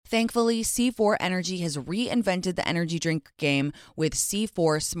Thankfully, C4 Energy has reinvented the energy drink game with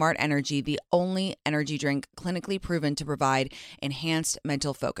C4 Smart Energy, the only energy drink clinically proven to provide enhanced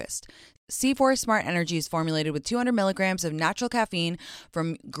mental focus. C4 Smart Energy is formulated with 200 milligrams of natural caffeine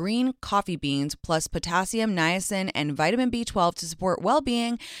from green coffee beans, plus potassium, niacin, and vitamin B12 to support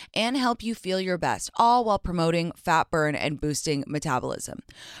well-being and help you feel your best, all while promoting fat burn and boosting metabolism.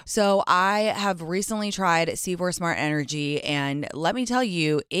 So I have recently tried C4 Smart Energy, and let me tell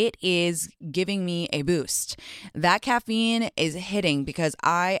you, it is giving me a boost. That caffeine is hitting because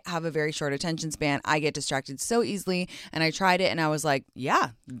I have a very short attention span. I get distracted so easily, and I tried it and I was like,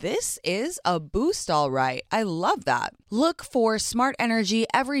 yeah, this is a boost, all right. I love that. Look for Smart Energy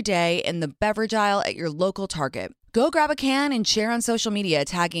every day in the beverage aisle at your local Target. Go grab a can and share on social media,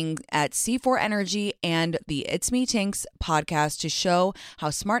 tagging at C4 Energy and the It's Me Tinks podcast to show how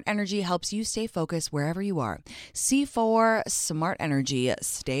Smart Energy helps you stay focused wherever you are. C4 Smart Energy,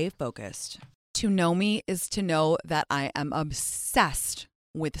 stay focused. To know me is to know that I am obsessed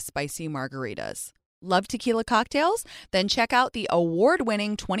with spicy margaritas. Love tequila cocktails? Then check out the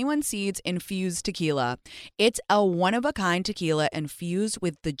award-winning 21 Seeds Infused Tequila. It's a one-of-a-kind tequila infused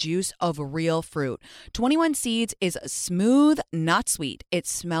with the juice of real fruit. 21 Seeds is smooth, not sweet. It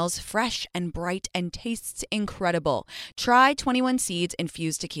smells fresh and bright and tastes incredible. Try 21 Seeds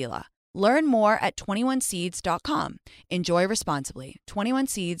Infused Tequila. Learn more at 21seeds.com. Enjoy responsibly. 21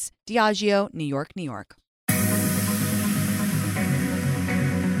 Seeds, Diageo, New York, New York.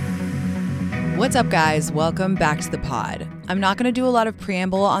 What's up, guys? Welcome back to the pod. I'm not going to do a lot of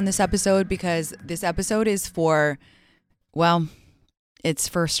preamble on this episode because this episode is for, well, it's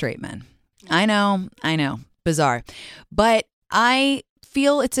for straight men. I know, bizarre. But I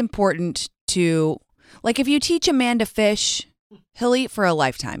feel it's important to, like, if you teach a man to fish, he'll eat for a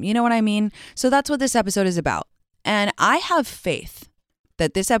lifetime. You know what I mean? So that's what this episode is about. And I have faith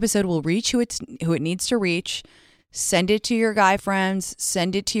that this episode will reach who it needs to reach. Send it to your guy friends,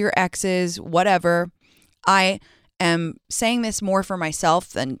 send it to your exes, whatever. I am saying this more for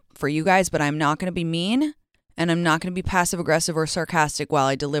myself than for you guys, but I'm not going to be mean and I'm not going to be passive aggressive or sarcastic while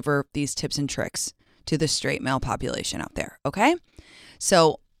I deliver these tips and tricks to the straight male population out there. Okay.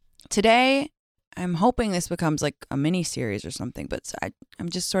 So today I'm hoping this becomes like a mini series or something, but I'm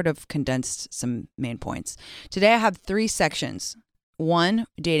just sort of condensed some main points. Today I have 3 sections. 1,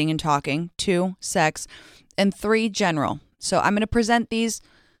 dating and talking. 2, sex. And 3, general. So I'm going to present these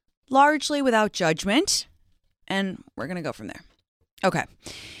largely without judgment, and we're going to go from there. Okay.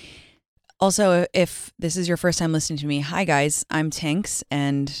 Also, if this is your first time listening to me, hi guys, I'm Tinks,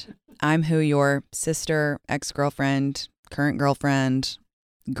 and I'm who your sister, ex-girlfriend, current girlfriend,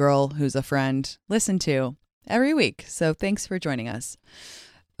 girl who's a friend listen to every week. So thanks for joining us.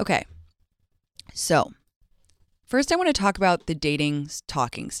 Okay. So first, I want to talk about the dating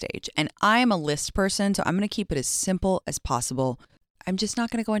talking stage. And I am a list person, so I'm going to keep it as simple as possible. I'm just not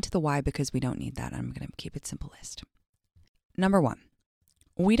going to go into the why because we don't need that. I'm going to keep it simplest. Number 1,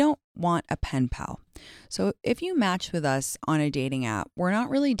 we don't want a pen pal. So if you match with us on a dating app, we're not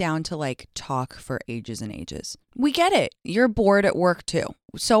really down to like talk for ages and ages. We get it. You're bored at work too.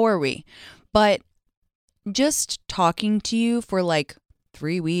 So are we. But just talking to you for like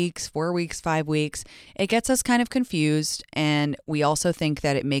 3 weeks, 4 weeks, 5 weeks, it gets us kind of confused. And we also think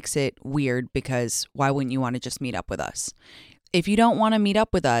that it makes it weird because why wouldn't you want to just meet up with us? If you don't want to meet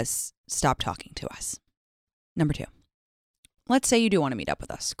up with us, stop talking to us. Number 2, let's say you do want to meet up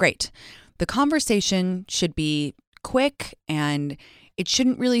with us. Great. The conversation should be quick and it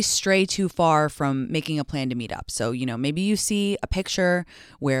shouldn't really stray too far from making a plan to meet up. So, maybe you see a picture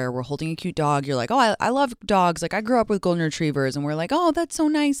where we're holding a cute dog. You're like, oh, I love dogs. Like I grew up with golden retrievers, and we're like, oh, that's so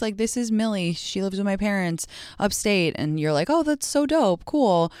nice. Like this is Millie. She lives with my parents upstate. And you're like, oh, that's so dope.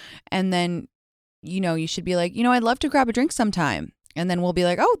 Cool. And then, you should be like, I'd love to grab a drink sometime. And then we'll be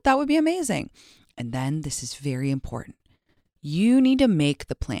like, oh, that would be amazing. And then this is very important. You need to make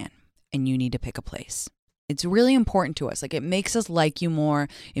the plan and you need to pick a place. It's really important to us. Like it makes us like you more.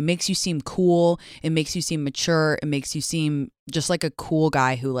 It makes you seem cool. It makes you seem mature. It makes you seem just like a cool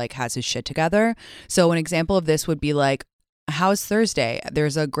guy who like has his shit together. So an example of this would be like, how's Thursday?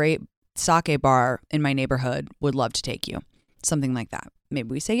 There's a great sake bar in my neighborhood. Would love to take you. Something like that. Maybe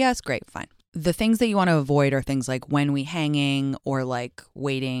we say yes. Great. Fine. The things that you want to avoid are things like when we hanging or like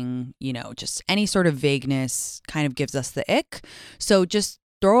waiting, just any sort of vagueness kind of gives us the ick. So just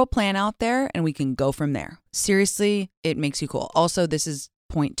throw a plan out there and we can go from there. Seriously, it makes you cool. Also, this is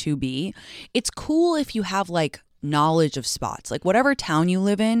point 2B. It's cool if you have like knowledge of spots. Like whatever town you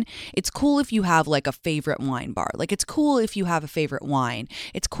live in, it's cool if you have like a favorite wine bar. Like it's cool if you have a favorite wine.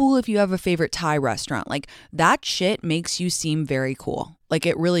 It's cool if you have a favorite Thai restaurant. Like that shit makes you seem very cool. Like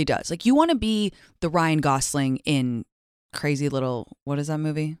it really does. Like you want to be the Ryan Gosling in Crazy Little, what is that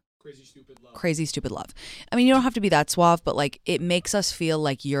movie? Crazy Stupid Love. I mean, you don't have to be that suave, but like it makes us feel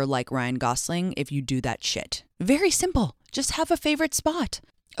like you're like Ryan Gosling if you do that shit. Very simple. Just have a favorite spot.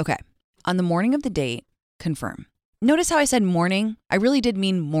 Okay. On the morning of the date, confirm. Notice how I said morning? I really did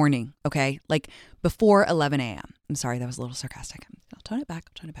mean morning, okay? Like before 11 a.m. I'm sorry, that was a little sarcastic. I'll tone it back.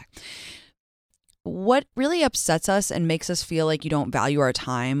 What really upsets us and makes us feel like you don't value our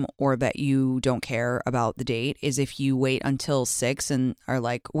time or that you don't care about the date is if you wait until 6 and are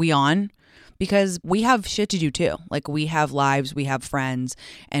like, we on? Because we have shit to do too. Like we have lives, we have friends,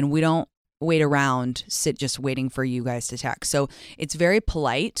 and we don't wait around, sit just waiting for you guys to text. So it's very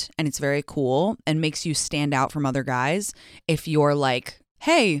polite and it's very cool and makes you stand out from other guys if you're like,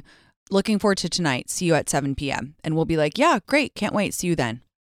 hey, looking forward to tonight. See you at 7 p.m. And we'll be like, yeah, great. Can't wait. See you then.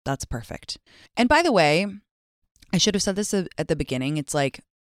 That's perfect. And by the way, I should have said this at the beginning. It's like,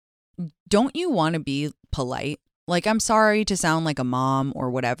 don't you want to be polite? Like, I'm sorry to sound like a mom or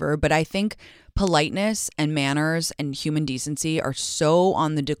whatever, but I think politeness and manners and human decency are so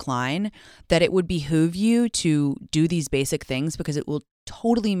on the decline that it would behoove you to do these basic things because it will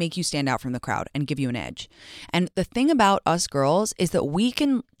totally make you stand out from the crowd and give you an edge. And the thing about us girls is that we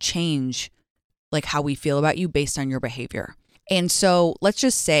can change like how we feel about you based on your behavior. And so let's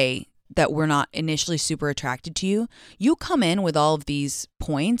just say that we're not initially super attracted to you. You come in with all of these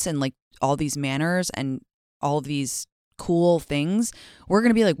points and like all these manners and all of these cool things. We're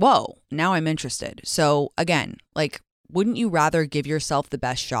going to be like, whoa, now I'm interested. So again, like, wouldn't you rather give yourself the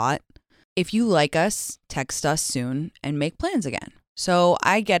best shot? If you like us, text us soon and make plans again. So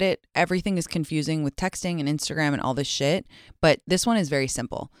I get it. Everything is confusing with texting and Instagram and all this shit. But this one is very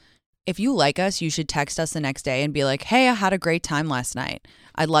simple. If you like us, you should text us the next day and be like, hey, I had a great time last night.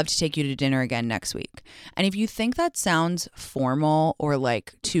 I'd love to take you to dinner again next week. And if you think that sounds formal or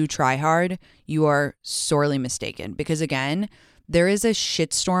like too try hard, you are sorely mistaken. Because again, there is a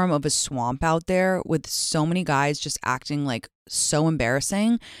shitstorm of a swamp out there with so many guys just acting like so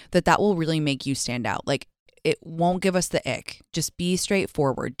embarrassing that will really make you stand out. Like, it won't give us the ick. Just be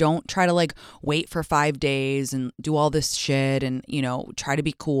straightforward. Don't try to like wait for 5 days and do all this shit and, you know, try to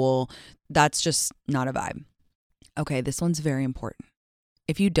be cool. That's just not a vibe. Okay, this one's very important.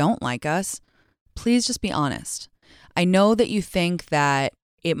 If you don't like us, please just be honest. I know that you think that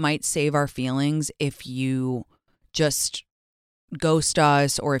it might save our feelings if you just ghost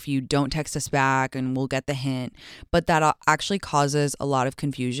us or if you don't text us back and we'll get the hint, but that actually causes a lot of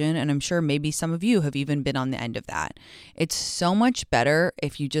confusion, and I'm sure maybe some of you have even been on the end of that. It's so much better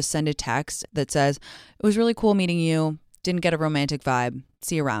if you just send a text that says, it was really cool meeting you, didn't get a romantic vibe,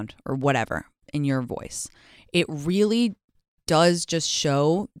 see you around, or whatever, in your voice. It really does just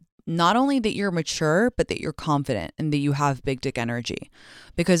show not only that you're mature, but that you're confident and that you have big dick energy,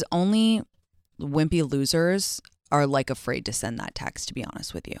 because only wimpy losers are like afraid to send that text, to be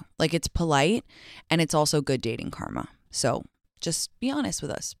honest with you. Like, it's polite and it's also good dating karma. So just be honest with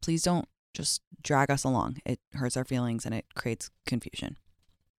us. Please don't just drag us along. It hurts our feelings and it creates confusion.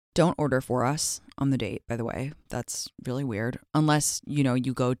 Don't order for us on the date, by the way. That's really weird. Unless, you know,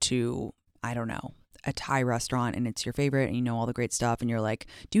 you go to, I don't know, a Thai restaurant and it's your favorite and you know all the great stuff and you're like,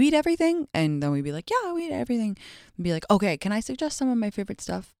 do you eat everything? And then we'd be like, yeah, we eat everything. And be like, okay, can I suggest some of my favorite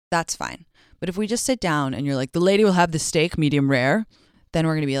stuff? That's fine. But if we just sit down and you're like, the lady will have the steak medium rare, then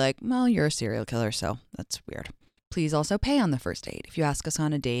we're going to be like, well, you're a serial killer, so that's weird. Please also pay on the first date. If you ask us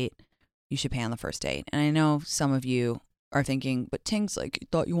on a date, you should pay on the first date. And I know some of you are thinking, but Tinks, like, you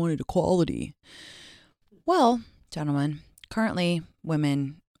thought you wanted equality. Well, gentlemen, currently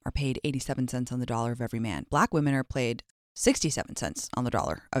women are paid 87 cents on the dollar of every man. Black women are paid 67 cents on the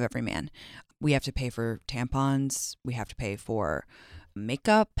dollar of every man. We have to pay for tampons. We have to pay for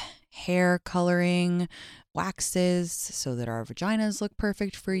makeup, hair coloring, waxes so that our vaginas look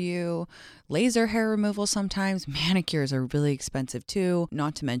perfect for you, laser hair removal sometimes, manicures are really expensive too,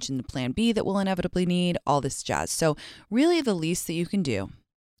 not to mention the plan B that we'll inevitably need, all this jazz. So really the least that you can do,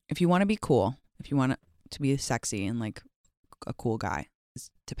 if you want to be cool, if you want to be sexy and like a cool guy, is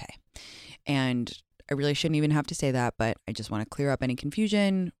to pay. And I really shouldn't even have to say that, but I just want to clear up any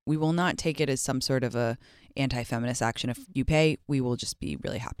confusion. We will not take it as some sort of a anti-feminist action. If you pay, we will just be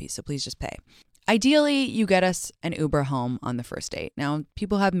really happy. So please just pay. Ideally, you get us an Uber home on the first date. Now,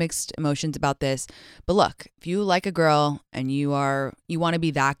 people have mixed emotions about this, but look, if you like a girl and you want to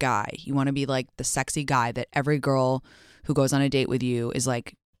be that guy, you want to be like the sexy guy that every girl who goes on a date with you is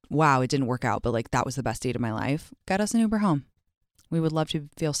like, wow, it didn't work out, but like that was the best date of my life. Get us an Uber home. We would love to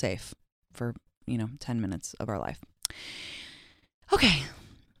feel safe for 10 minutes of our life. Okay,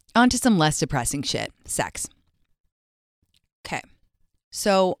 on to some less depressing shit. Sex. Okay,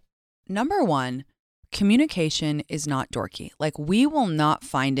 So, number one, communication is not dorky. Like, we will not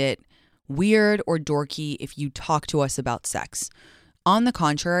find it weird or dorky if you talk to us about sex. On the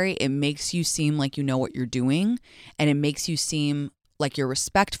contrary, it makes you seem like you know what you're doing, and it makes you seem like you're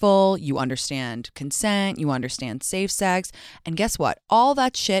respectful, you understand consent, you understand safe sex. And guess what? All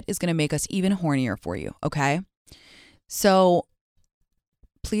that shit is going to make us even hornier for you, okay? So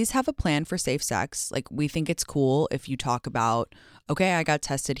please have a plan for safe sex. Like, we think it's cool if you talk about, okay, I got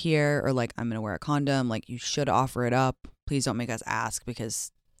tested here, or like, I'm going to wear a condom. Like, you should offer it up. Please don't make us ask,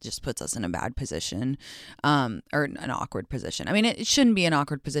 because it just puts us in a bad position, or an awkward position. I mean, it shouldn't be an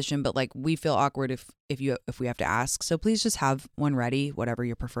awkward position, but like, we feel awkward if we have to ask. So please just have one ready, whatever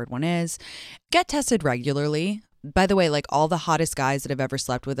your preferred one is. Get tested regularly. By the way, like, all the hottest guys that I've ever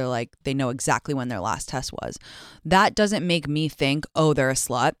slept with are like, they know exactly when their last test was. That doesn't make me think, oh, they're a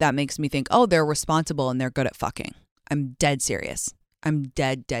slut. That makes me think, oh, they're responsible and they're good at fucking. I'm dead serious. I'm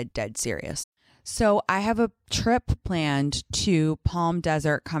dead serious. So I have a trip planned to Palm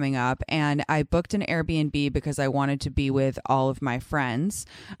Desert coming up, and I booked an Airbnb because I wanted to be with all of my friends.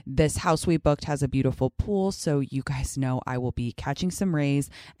 This house we booked has a beautiful pool, so you guys know I will be catching some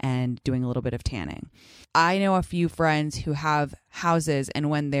rays and doing a little bit of tanning. I know a few friends who have houses, and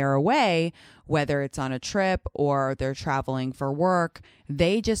when they're away, whether it's on a trip or they're traveling for work,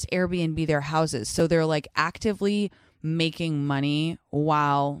 they just Airbnb their houses. So they're like actively making money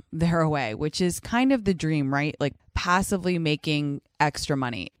while they're away, which is kind of the dream, right? Like, passively making extra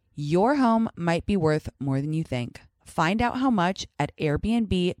money. Your home might be worth more than you think. Find out how much at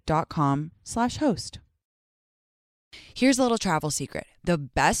airbnb.com/host. Here's a little travel secret. The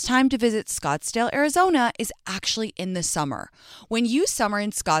best time to visit Scottsdale, Arizona is actually in the summer. When you summer in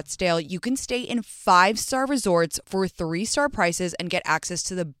Scottsdale, you can stay in 5-star resorts for 3-star prices and get access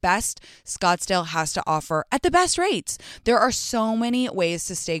to the best Scottsdale has to offer at the best rates. There are so many ways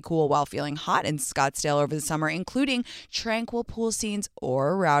to stay cool while feeling hot in Scottsdale over the summer, including tranquil pool scenes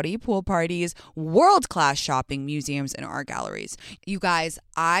or rowdy pool parties, world-class shopping, museums, and art galleries. You guys,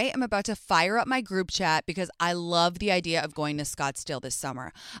 I am about to fire up my group chat because I love the idea of going to Scottsdale this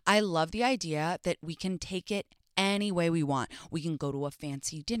summer. I love the idea that we can take it any way we want. We can go to a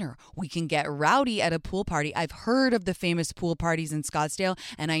fancy dinner. We can get rowdy at a pool party. I've heard of the famous pool parties in Scottsdale,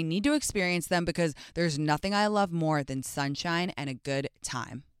 and I need to experience them because there's nothing I love more than sunshine and a good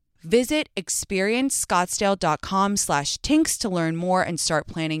time. Visit experiencescottsdale.com/tinks to learn more and start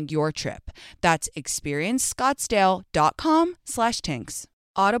planning your trip. That's experiencescottsdale.com/tinks.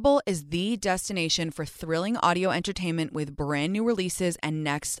 Audible is the destination for thrilling audio entertainment with brand new releases and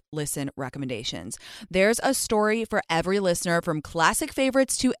next listen recommendations. There's a story for every listener, from classic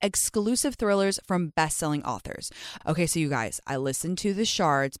favorites to exclusive thrillers from best-selling authors. Okay, so you guys, I listened to The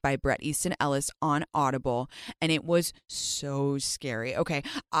Shards by Bret Easton Ellis on Audible, and it was so scary. Okay,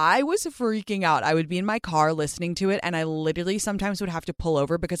 I was freaking out. I would be in my car listening to it, and I literally sometimes would have to pull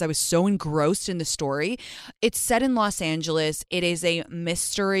over because I was so engrossed in the story. It's set in Los Angeles. It is a mystery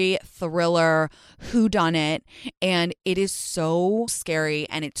thriller whodunit, and it is so scary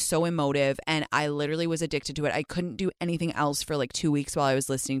and it's so emotive, and I literally was addicted to it. I couldn't do anything else for like 2 weeks while I was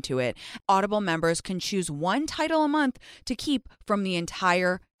listening to it. Audible members can choose one title a month to keep from the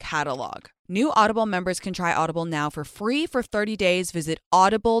entire catalog. New Audible members can try Audible now for free for 30 days. Visit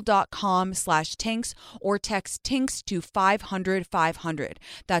audible.com/tinks or text tinks to 500-500.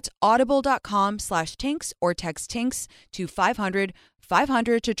 That's audible.com/tinks or text tinks to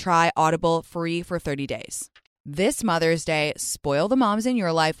 500-500 to try Audible free for 30 days. This Mother's Day, spoil the moms in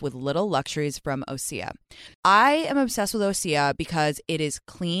your life with little luxuries from Osea. I am obsessed with Osea because it is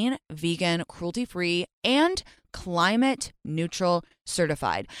clean, vegan, cruelty-free, and climate neutral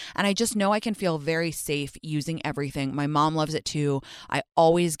certified. And I just know I can feel very safe using everything. My mom loves it too. I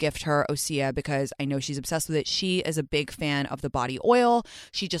always gift her Osea because I know she's obsessed with it. She is a big fan of the body oil.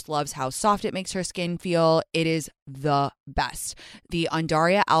 She just loves how soft it makes her skin feel. It is the best. The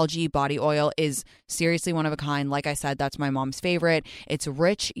Undaria algae body oil is seriously one of a kind. Like I said, that's my mom's favorite. It's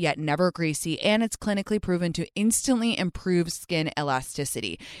rich yet never greasy, and it's clinically proven to instantly improve skin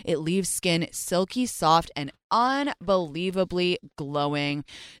elasticity. It leaves skin silky, soft, and unbelievably glowing.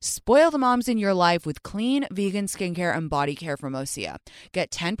 Spoil the moms in your life with clean vegan skincare and body care from Osea. Get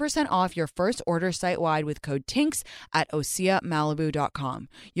 10% off your first order site-wide with code TINKS at OseaMalibu.com.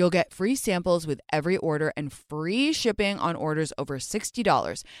 You'll get free samples with every order and free shipping on orders over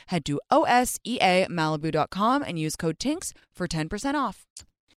 $60. Head to OSEAMalibu.com and use code TINKS for 10% off.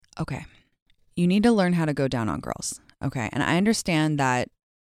 Okay, you need to learn how to go down on girls. Okay, and I understand that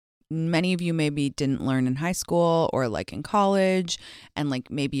many of you maybe didn't learn in high school or like in college, and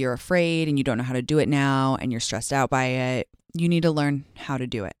like maybe you're afraid and you don't know how to do it now and you're stressed out by it. You need to learn how to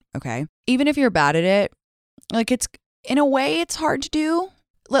do it, okay? Even if you're bad at it, like it's, in a way, it's hard to do.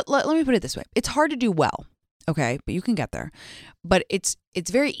 Let me put it this way. It's hard to do well, okay? But you can get there. But it's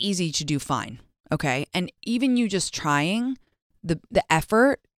very easy to do fine, okay? And even you just trying, the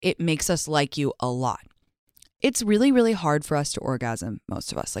effort, it makes us like you a lot. It's really, really hard for us to orgasm,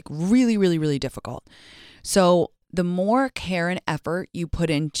 most of us, like really, really, really difficult. So the more care and effort you put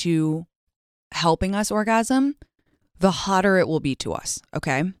into helping us orgasm, the hotter it will be to us,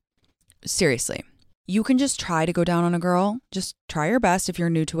 okay? Seriously. You can just try to go down on a girl. Just try your best if you're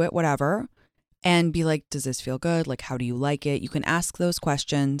new to it, whatever. And be like, does this feel good? Like, how do you like it? You can ask those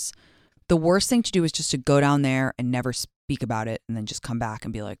questions. The worst thing to do is just to go down there and never speak about it and then just come back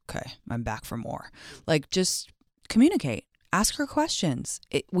and be like, okay, I'm back for more. Like, just communicate. Ask her questions.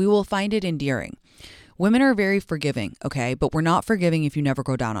 We will find it endearing. Women are very forgiving, okay? But we're not forgiving if you never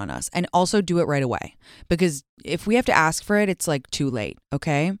go down on us. And also do it right away. Because if we have to ask for it, it's like too late,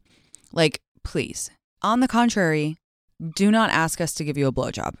 okay? Like, please. On the contrary, do not ask us to give you a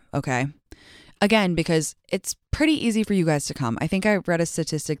blowjob, okay? Again, because it's pretty easy for you guys to come. I think I read a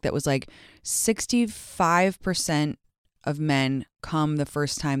statistic that was like 65% of men come the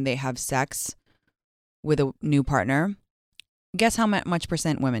first time they have sex with a new partner. Guess how much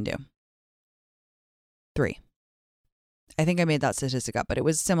percent women do? 3. I think I made that statistic up, but it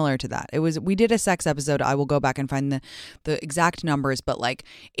was similar to that. We did a sex episode. I will go back and find the exact numbers, but like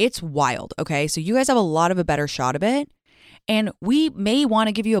it's wild. Okay. So you guys have a better shot of it. And we may want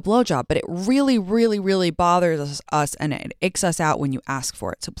to give you a blowjob, but it really, really, really bothers us and it icks us out when you ask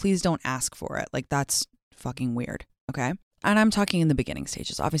for it. So please don't ask for it. Like that's fucking weird. Okay. And I'm talking in the beginning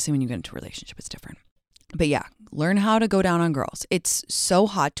stages. Obviously, when you get into a relationship, it's different. But yeah, learn how to go down on girls. It's so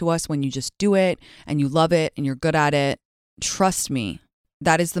hot to us when you just do it and you love it and you're good at it. Trust me,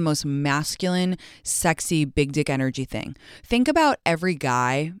 that is the most masculine, sexy, big dick energy thing. Think about every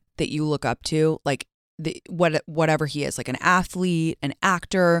guy that you look up to, like whatever he is, like an athlete, an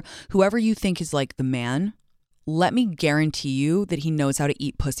actor, whoever you think is like the man. Let me guarantee you that he knows how to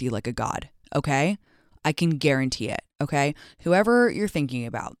eat pussy like a god, okay? I can guarantee it, okay? Whoever you're thinking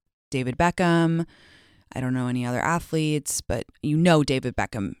about, David Beckham, I don't know any other athletes, but you know David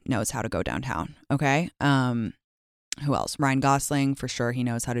Beckham knows how to go downtown, okay? Who else? Ryan Gosling, for sure. He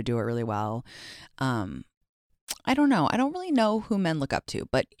knows how to do it really well. I don't know. I don't really know who men look up to,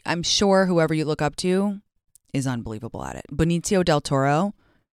 but I'm sure whoever you look up to is unbelievable at it. Benicio del Toro,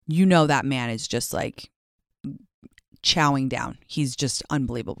 you know that man is just like chowing down. He's just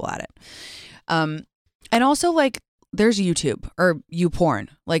unbelievable at it. And also like there's YouTube or YouPorn.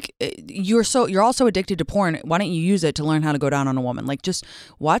 Like you're also addicted to porn. Why don't you use it to learn how to go down on a woman? Like just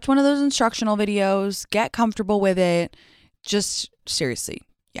watch one of those instructional videos, get comfortable with it. Just seriously.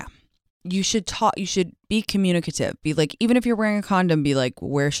 Yeah. You should be communicative. Be like, even if you're wearing a condom, be like,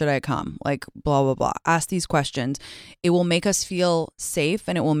 where should I come? Like blah, blah, blah. Ask these questions. It will make us feel safe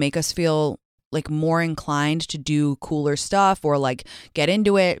and it will make us feel like more inclined to do cooler stuff or like get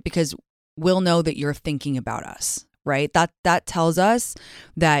into it because we'll know that you're thinking about us. Right? That tells us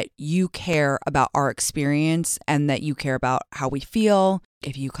that you care about our experience and that you care about how we feel.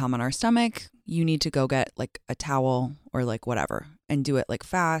 If you come on our stomach, you need to go get like a towel or like whatever and do it like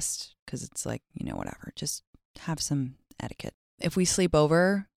fast because it's like, you know, whatever. Just have some etiquette. If we sleep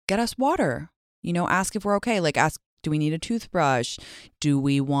over, get us water. You know, ask if we're okay. Like ask, do we need a toothbrush? Do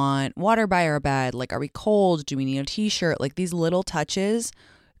we want water by our bed? Like, are we cold? Do we need a t-shirt? Like these little touches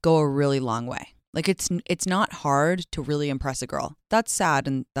go a really long way. Like it's not hard to really impress a girl. That's sad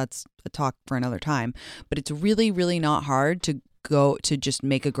and that's a talk for another time, but it's really, really not hard to go to just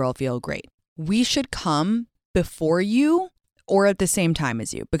make a girl feel great. We should come before you or at the same time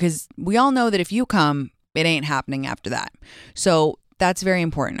as you because we all know that if you come, it ain't happening after that. So that's very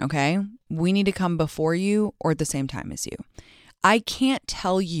important, okay? We need to come before you or at the same time as you. I can't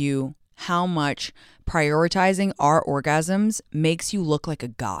tell you how much prioritizing our orgasms makes you look like a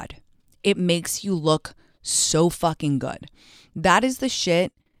god. It makes you look so fucking good. That is the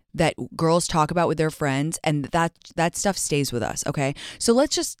shit that girls talk about with their friends and that stuff stays with us, okay? So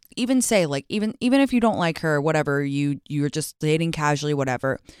let's just even say like even if you don't like her, whatever, you're just dating casually,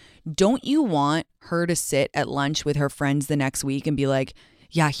 whatever, don't you want her to sit at lunch with her friends the next week and be like,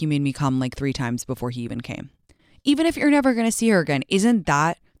 yeah, he made me come like 3 times before he even came? Even if you're never going to see her again, isn't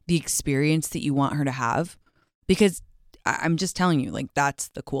that the experience that you want her to have? Because I'm just telling you, like that's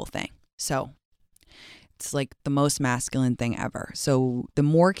the cool thing. So it's like the most masculine thing ever. So the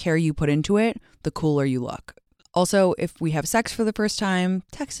more care you put into it, the cooler you look. Also, if we have sex for the first time,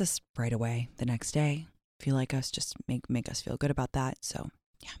 text us right away the next day. If you like us, just make us feel good about that. So,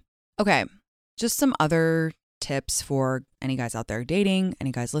 yeah. Okay, just some other tips for any guys out there dating,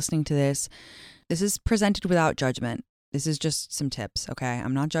 any guys listening to this. This is presented without judgment. This is just some tips, okay?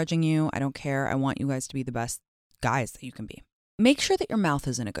 I'm not judging you. I don't care. I want you guys to be the best guys that you can be. Make sure that your mouth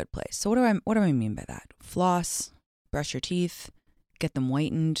is in a good place. So what do I mean by that? Floss, brush your teeth, get them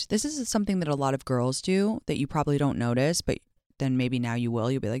whitened. This is something that a lot of girls do that you probably don't notice, but then maybe now you will.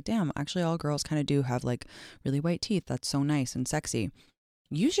 You'll be like, damn, actually all girls kind of do have like really white teeth. That's so nice and sexy.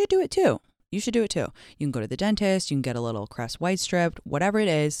 You should do it too. You can go to the dentist. You can get a little Crest white strip, whatever it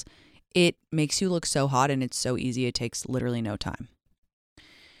is. It makes you look so hot and it's so easy. It takes literally no time.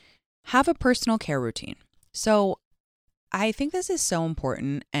 Have a personal care routine. So I think this is so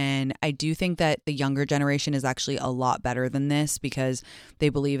important. And I do think that the younger generation is actually a lot better than this because they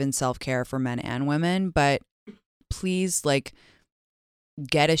believe in self-care for men and women. But please, like,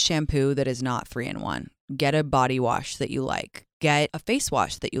 get a shampoo that is not 3-in-1. Get a body wash that you like. Get a face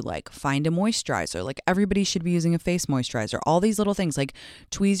wash that you like. Find a moisturizer. Like, everybody should be using a face moisturizer. All these little things, like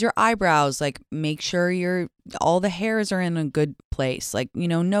tweeze your eyebrows, like make sure all the hairs are in a good place, like,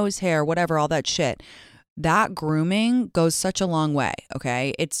 nose hair, whatever, all that shit. That grooming goes such a long way,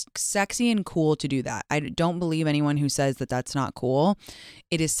 okay? It's sexy and cool to do that. I don't believe anyone who says that that's not cool.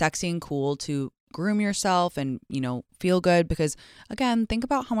 It is sexy and cool to groom yourself and, feel good because, again, think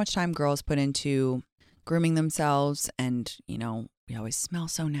about how much time girls put into grooming themselves and, we always smell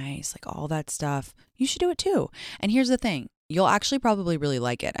so nice, like all that stuff. You should do it too. And here's the thing. You'll actually probably really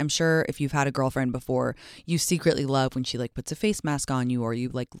like it. I'm sure if you've had a girlfriend before, you secretly love when she like puts a face mask on you or you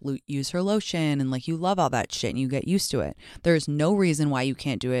like use her lotion and like you love all that shit and you get used to it. There's no reason why you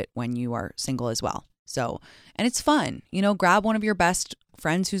can't do it when you are single as well. So, and it's fun, grab one of your best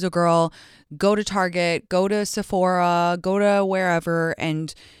friends who's a girl, go to Target, go to Sephora, go to wherever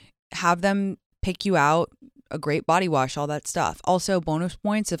and have them pick you out a great body wash, all that stuff. Also, bonus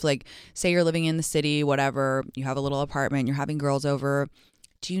points if like, say you're living in the city, whatever, you have a little apartment, you're having girls over.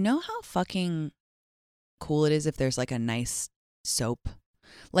 Do you know how fucking cool it is if there's like a nice soap?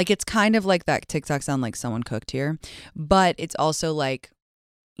 Like, it's kind of like that TikTok sound like someone cooked here, but it's also like,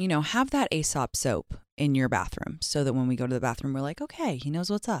 have that Aesop soap in your bathroom so that when we go to the bathroom, we're like, okay, he knows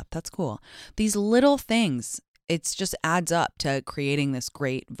what's up. That's cool. These little things, it's just adds up to creating this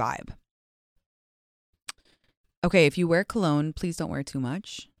great vibe. Okay, if you wear cologne, please don't wear too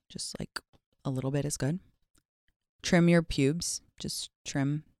much. Just like a little bit is good. Trim your pubes. Just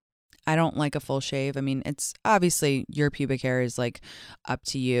trim. I don't like a full shave. I mean, it's obviously your pubic hair is like up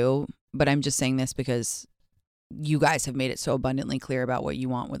to you, but I'm just saying this because you guys have made it so abundantly clear about what you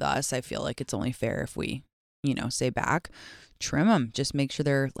want with us. I feel like it's only fair if we, say back. Trim them. Just make sure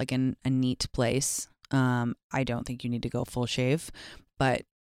they're like in a neat place. I don't think you need to go full shave, but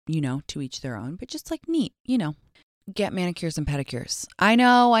to each their own, but just like neat, get manicures and pedicures. I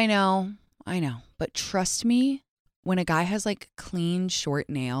know. But trust me, when a guy has like clean, short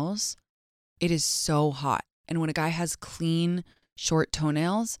nails, it is so hot. And when a guy has clean, short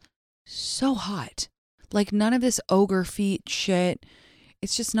toenails, so hot. Like none of this ogre feet shit.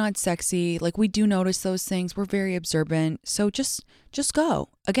 It's just not sexy. Like we do notice those things. We're very observant. So just go.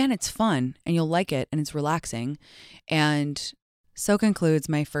 Again, it's fun and you'll like it and it's relaxing. And so concludes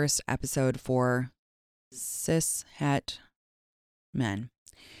my first episode for cis het men.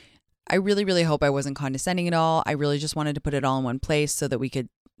 I really, really hope I wasn't condescending at all. I really just wanted to put it all in one place so that we could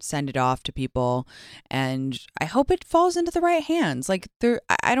send it off to people. And I hope it falls into the right hands. Like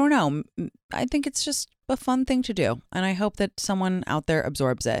I don't know. I think it's just a fun thing to do. And I hope that someone out there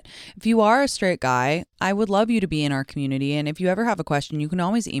absorbs it. If you are a straight guy, I would love you to be in our community. And if you ever have a question, you can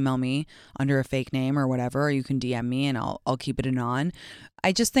always email me under a fake name or whatever, or you can DM me and I'll keep it anon.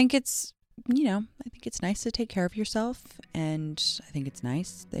 I just think it's, I think it's nice to take care of yourself. And I think it's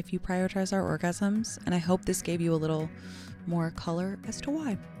nice if you prioritize our orgasms. And I hope this gave you a little more color as to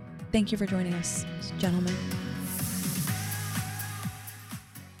why. Thank you for joining us, gentlemen.